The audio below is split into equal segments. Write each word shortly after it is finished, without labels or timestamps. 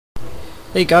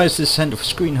Hey guys, this is Hender for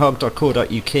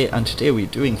ScreenHogUK, and today we're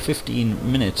doing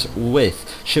 15 minutes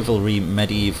with Chivalry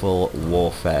Medieval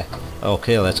Warfare.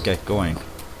 Okay, let's get going.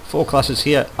 4 classes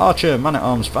here: Archer,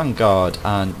 Man-at-Arms, Vanguard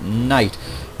and Knight.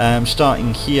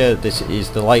 Starting here, this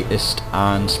is the lightest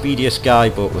and speediest guy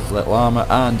but with little armour,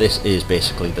 and this is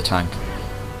basically the tank.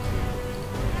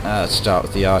 Let's start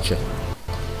with the Archer.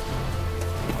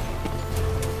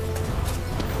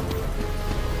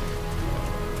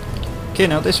 Okay,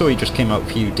 now this only just came out a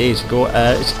few days ago.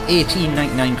 It's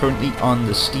 $18.99 currently on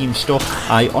the Steam store.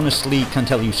 I honestly can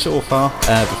tell you so far,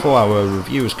 before our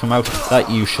reviews come out,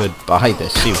 that you should buy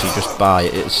this. Seriously, just buy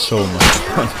it. It's so much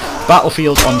fun.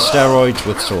 Battlefield on steroids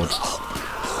with swords.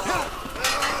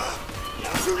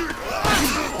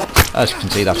 As you can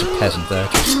see, that's a peasant there.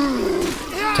 Just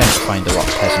tend to find a lot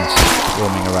of peasants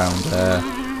roaming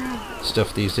around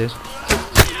stuff these days.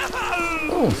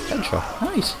 Oh,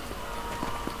 headshot. Nice.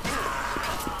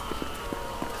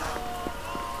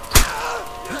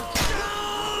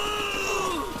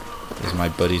 My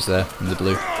buddies there in the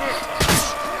blue.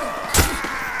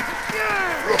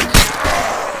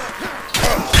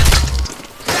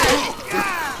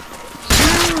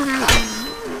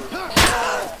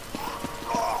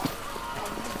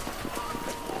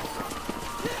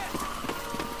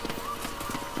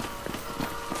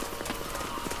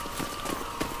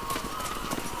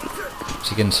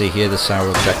 As you can see here, this is our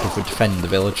objective: we're defending the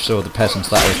village. So the peasants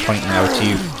that I was pointing out to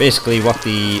you, basically what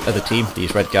the other team,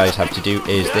 these red guys, have to do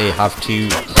is they have to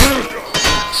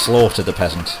slaughter the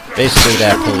peasants. Basically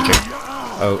they're pillaging.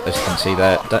 Oh, as you can see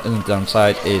there, the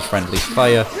downside is friendly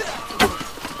fire.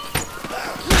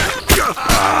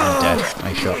 Ah, I'm dead.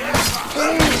 Nice shot.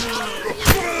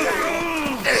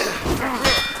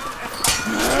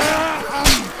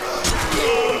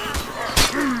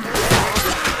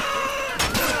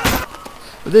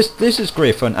 This is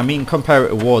great fun. I mean, compare it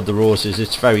to War of the Roses,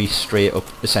 it's very straight up,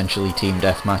 essentially team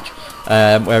deathmatch.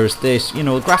 Whereas this, you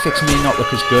know, the graphics may not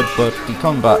look as good, but the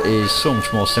combat is so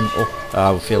much more simple.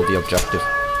 I'll fail the objective.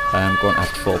 I'm going to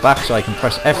have to fall back, so I can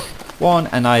press F1,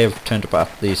 and I have turned up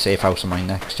at the safe house on my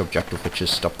next objective, which is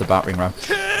stop the battering ram.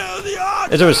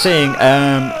 As I was saying,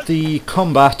 the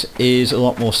combat is a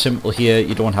lot more simple here.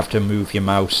 You don't have to move your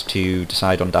mouse to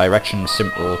decide on direction.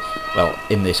 Simple, well,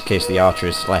 in this case the Archer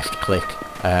is left click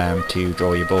to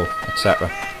draw your bow,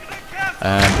 etc.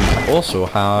 We also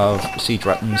have siege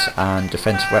weapons and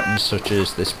defensive weapons, such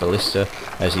as this ballista,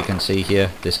 as you can see here,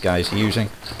 this guy's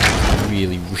using.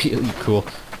 Really, really cool.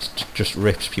 It just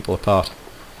rips people apart.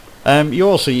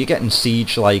 You're getting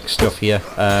siege-like stuff here,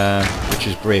 which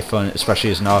is great fun, especially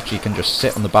as an archer. You can just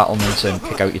sit on the battlements and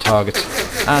pick out your targets.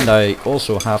 And I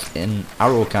also have an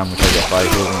arrow cam, which I get by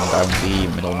holding down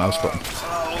the middle mouse button.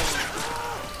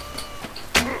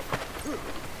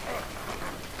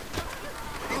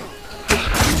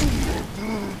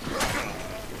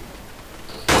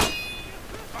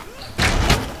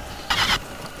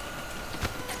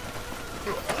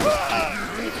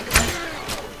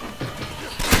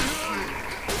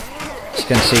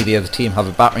 You can see the other team have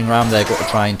a battering ram. They're going to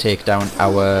try and take down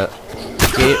our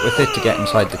gate with it to get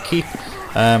inside the keep.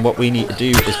 What we need to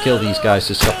do is kill these guys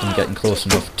to stop them getting close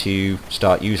enough to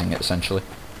start using it, essentially.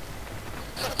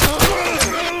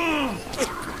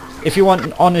 If you want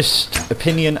an honest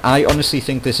opinion, I honestly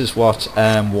think this is what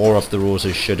War of the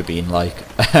Roses should have been like.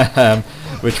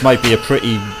 Which might be a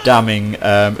pretty damning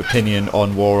opinion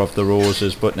on War of the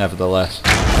Roses, but nevertheless,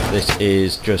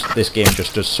 this game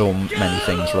just does so many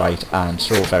things right and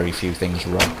so very few things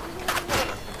wrong.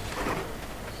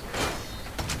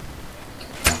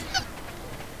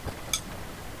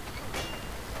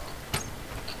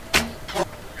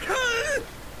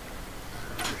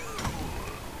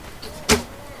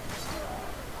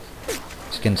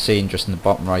 As you can see, just in the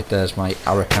bottom right, there's my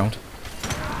arrow count.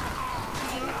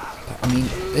 I mean,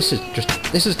 this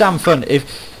is damn fun.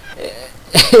 If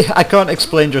I can't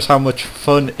explain just how much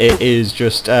fun it is.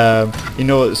 Just you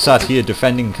know, sat here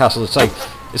defending castle.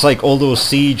 It's like all those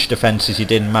siege defenses you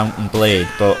did in Mount and Blade,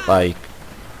 but like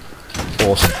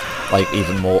awesome, like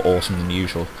even more awesome than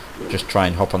usual. Just try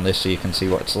and hop on this so you can see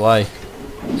what it's like.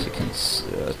 So you can see,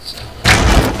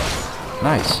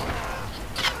 nice.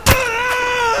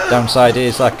 Downside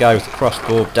is that guy with the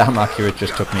crossbow, damn accurate,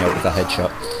 just took me out with a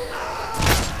headshot.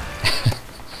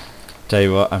 Tell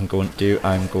you what I'm going to do,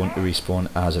 I'm going to respawn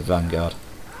as a Vanguard.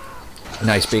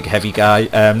 Nice big heavy guy,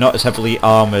 not as heavily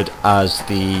armoured as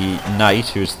the Knight,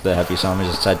 who's the heaviest armoured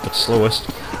as I said, but slowest.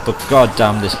 But god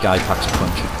damn, this guy packs a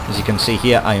punch. As you can see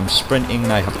here, I am sprinting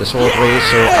and I have the sword raised,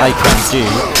 so I can do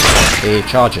a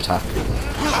charge attack.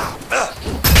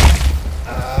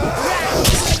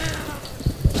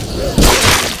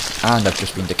 and I've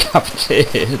just been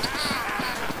decapitated.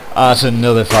 That's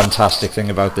another fantastic thing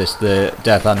about this, the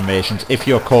death animations. If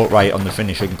you're caught right on the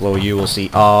finishing blow, you will see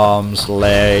arms,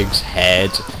 legs,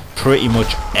 head, pretty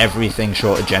much everything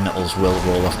short of genitals will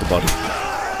roll off the body.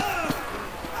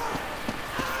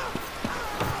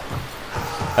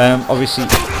 Obviously,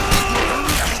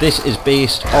 this is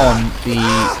based on the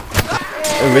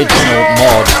original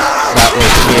mod that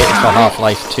was created for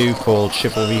Half-Life 2 called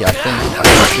Chivalry, I think it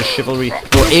was just Chivalry,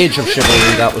 no, Age of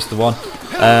Chivalry, that was the one.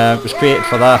 It was created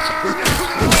for that.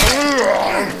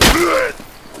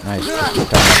 Nice, just took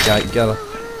down that guy together.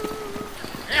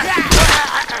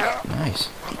 Nice.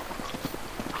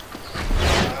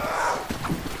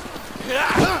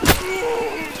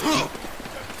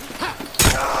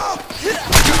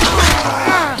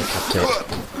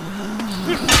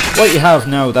 What you have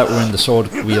now that we're in the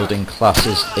sword wielding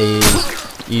classes is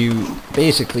you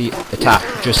basically attack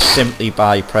just simply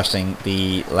by pressing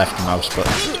the left mouse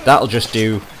button. That'll just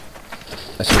do,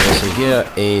 as you will see here,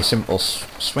 a simple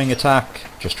swing attack,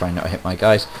 just trying not to hit my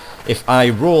guys. If I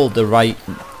roll the right,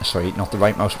 sorry, not the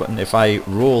right mouse button, if I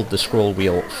roll the scroll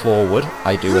wheel forward,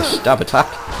 I do a stab attack,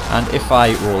 and if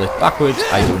I roll it backwards,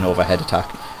 I do an overhead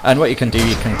attack. And what you can do,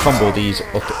 you can combo these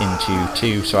up into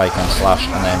two, so I can slash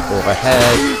and then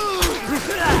overhead.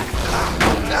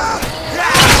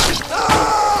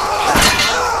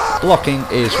 Blocking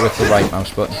is with the right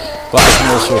mouse button, but I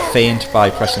can also feint by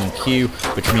pressing Q,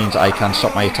 which means I can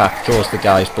stop my attack, draws the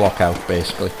guy's block out,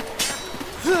 basically.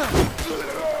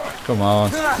 Come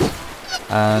on.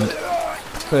 And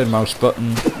third mouse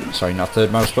button, sorry, not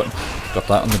third mouse button, got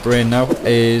that on the brain now,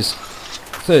 is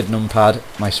third numpad.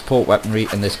 My support weaponry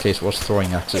in this case was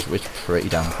throwing axes, which is pretty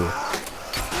damn cool.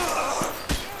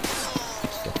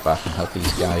 Get back and help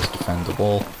these guys defend the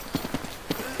wall.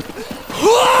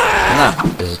 And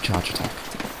that is a charge attack.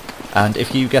 And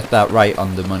if you get that right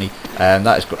on the money,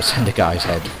 that is going to send a guy's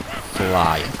head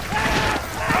flying.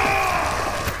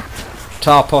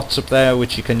 Tar pots up there,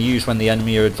 which you can use when the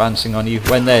enemy are advancing on you.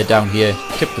 When they're down here,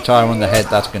 tip the tar on the head,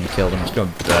 that's going to kill them, it's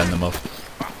going to burn them up.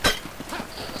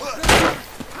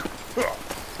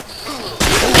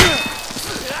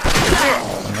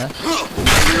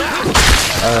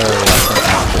 Oh, I think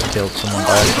I just killed someone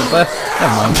by accident there.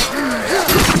 Never mind.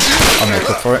 I'll make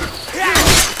up for it.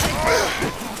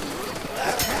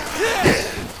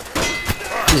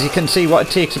 As you can see, what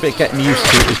it takes a bit getting used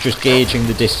to is just gauging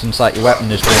the distance that your weapon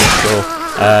is going to go.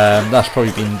 That's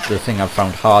probably been the thing I've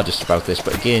found hardest about this,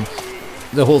 but again,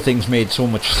 the whole thing's made so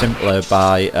much simpler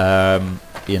by,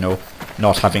 you know,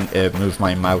 not having to move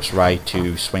my mouse right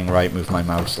to swing right, move my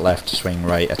mouse left to swing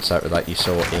right, etc. that you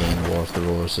saw in War of the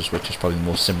Roses, which is probably the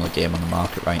most similar game on the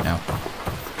market right now.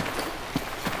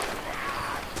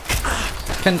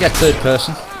 Can get third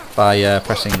person by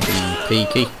pressing the P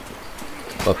key,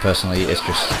 but personally it's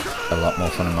just a lot more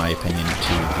fun in my opinion to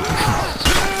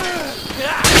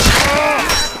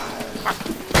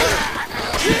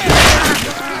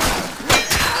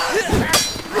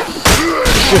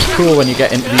It's just cool when you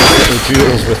get into these little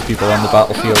duels with people on the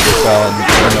battlefield as well, and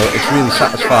you know, it's really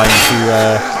satisfying to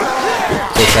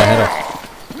take their head off.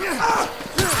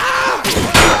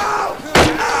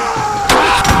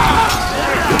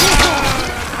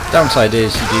 Downside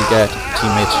is you do get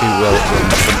teammates who will run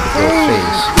in front of your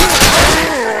face,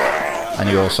 and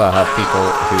you also have people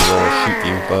who will shoot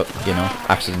you, but you know,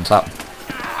 accidents happen.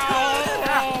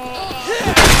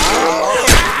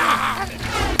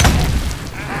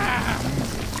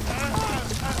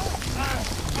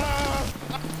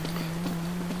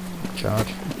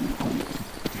 Charge.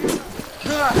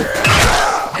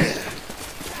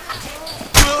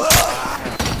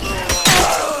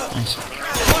 Nice.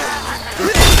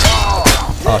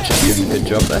 Archer's doing a good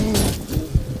job there.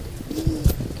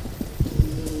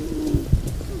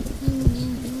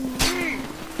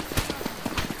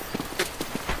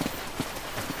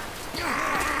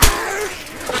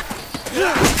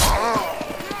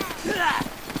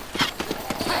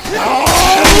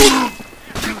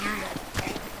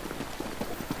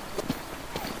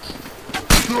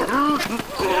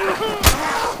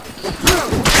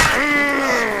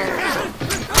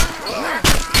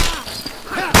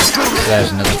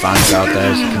 There's another Vanguard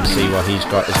there, as you can see what he's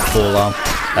got is a polearm.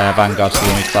 Vanguard's the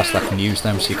only class that can use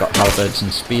them, so you've got halberds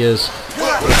and spears.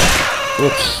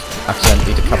 Whoops,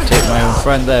 accidentally decapitated my own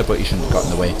friend there, but he shouldn't have got in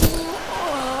the way.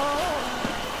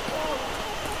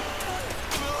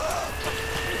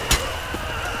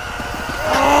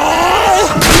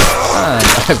 And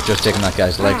I've just taken that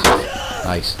guy's legs off.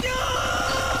 Nice.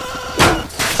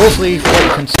 Hopefully what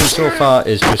you can see so far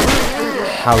is just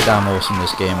how damn awesome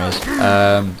this game is.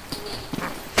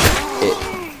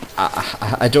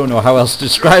 I don't know how else to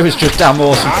describe it. It's just damn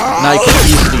awesome, and I can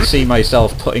easily see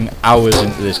myself putting hours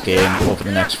into this game over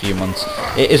the next few months.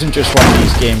 It isn't just one of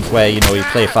these games where, you know, you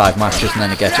play 5 matches and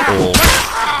then it gets old.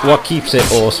 What keeps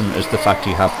it awesome is the fact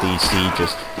you have these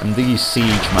sieges, and these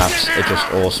siege maps are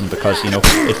just awesome because, you know,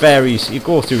 it varies. You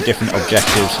go through different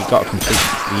objectives. You've got to complete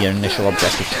the initial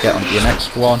objective to get onto your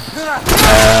next one,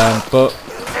 but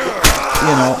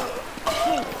you know,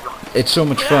 it's so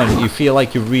much fun. You feel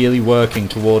like you're really working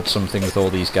towards something with all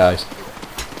these guys.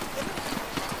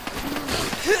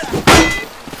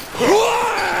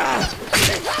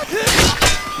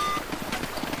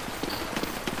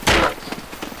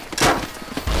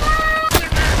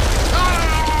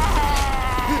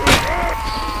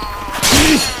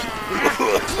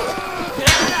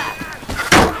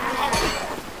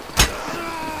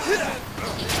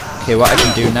 Okay, what I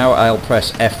can do now, I'll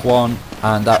press F1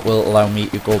 and that will allow me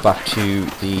to go back to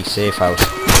the safe house.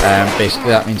 Basically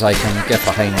that means I can get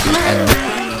behind the enemy.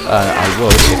 I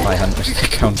would if I hadn't missed the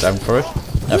countdown for it.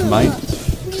 Never mind.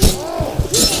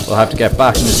 We'll have to get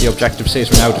back, and as the objective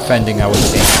says, we're now defending our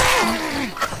team.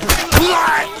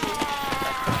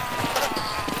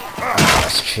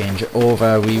 Let's change it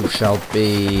over. We shall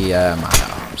be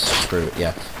screw it,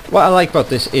 yeah. What I like about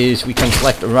this is we can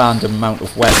select a random amount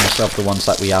of weapons of the ones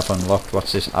that we have unlocked.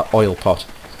 What's this? Oil pot.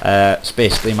 So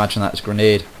basically imagine that as a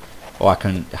grenade, or I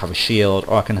can have a shield,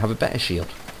 or I can have a better shield.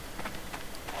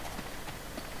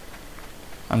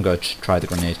 I'm going to try the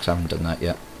grenade because I haven't done that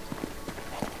yet.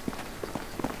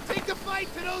 Take the fight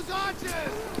to those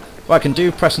archers! What I can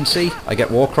do, press and C, I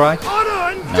get war cry.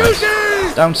 Nice.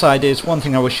 Downside is, one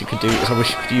thing I wish you could do is I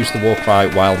wish you could use the war cry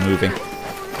while moving.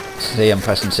 See, I'm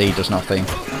pressing C, does nothing.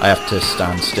 I have to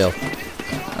stand still.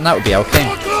 And that would be okay.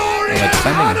 And we're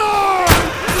defending it.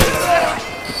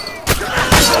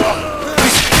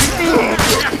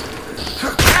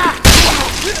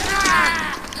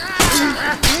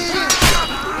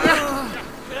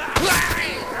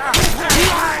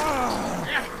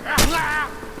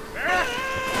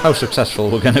 How successful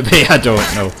we're going to be, I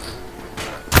don't know.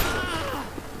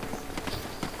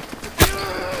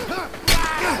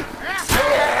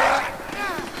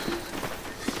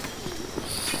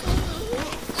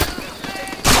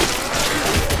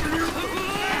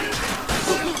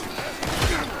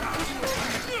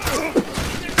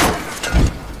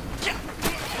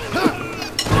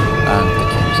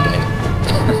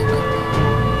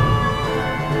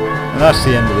 That's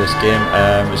the end of this game.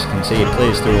 As you can see, it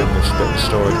plays through almost a bit of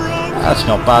story. That's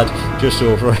not bad, just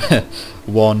over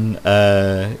 1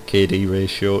 KD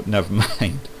ratio, never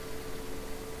mind.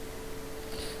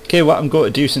 Okay, what I'm going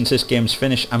to do since this game's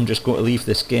finished, I'm just going to leave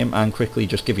this game and quickly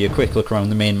just give you a quick look around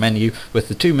the main menu with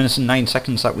the 2 minutes and 9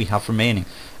 seconds that we have remaining.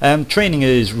 Training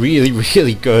is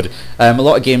really good. A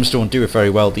lot of games don't do it very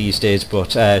well these days,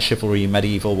 but Chivalry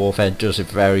Medieval Warfare does it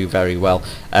very well.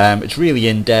 It's really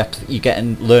in-depth. You get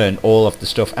and learn all of the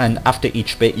stuff, and after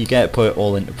each bit you get to put it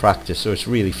all into practice, so it's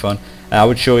really fun. I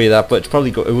would show you that, but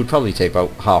it would probably take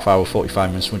about half hour, 45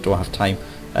 minutes when we don't have time.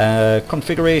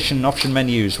 Configuration, option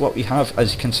menus, what we have,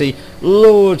 as you can see,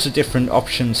 loads of different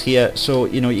options here, so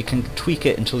you know, you can tweak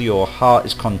it until your heart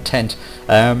is content.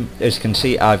 As you can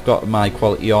see, I've got my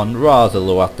quality on rather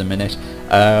low at the minute.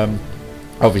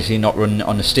 Obviously not running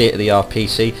on a state-of-the-art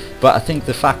PC, but I think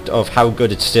the fact of how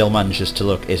good it still manages to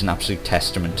look is an absolute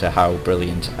testament to how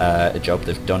brilliant a job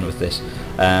they've done with this.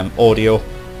 Audio,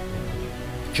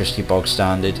 just your bog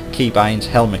standard. Keybinds,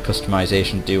 helmet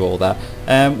customization, do all that.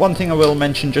 One thing I will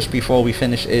mention just before we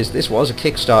finish is this was a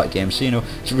Kickstarter game, so you know,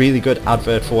 it's a really good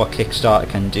advert for what Kickstarter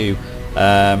can do.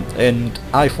 And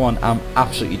I for one am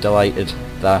absolutely delighted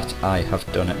that I have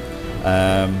done it.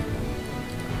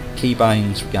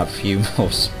 Keybinds, we have a few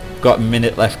more. Got a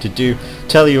minute left to do.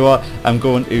 Tell you what, I'm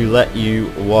going to let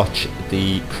you watch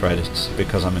the credits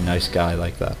because I'm a nice guy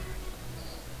like that.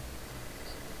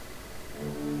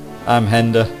 I'm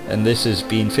Hender, and this has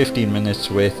been 15 minutes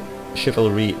with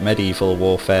Chivalry Medieval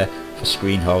Warfare for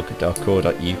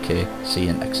ScreenHogUK. See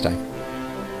you next time.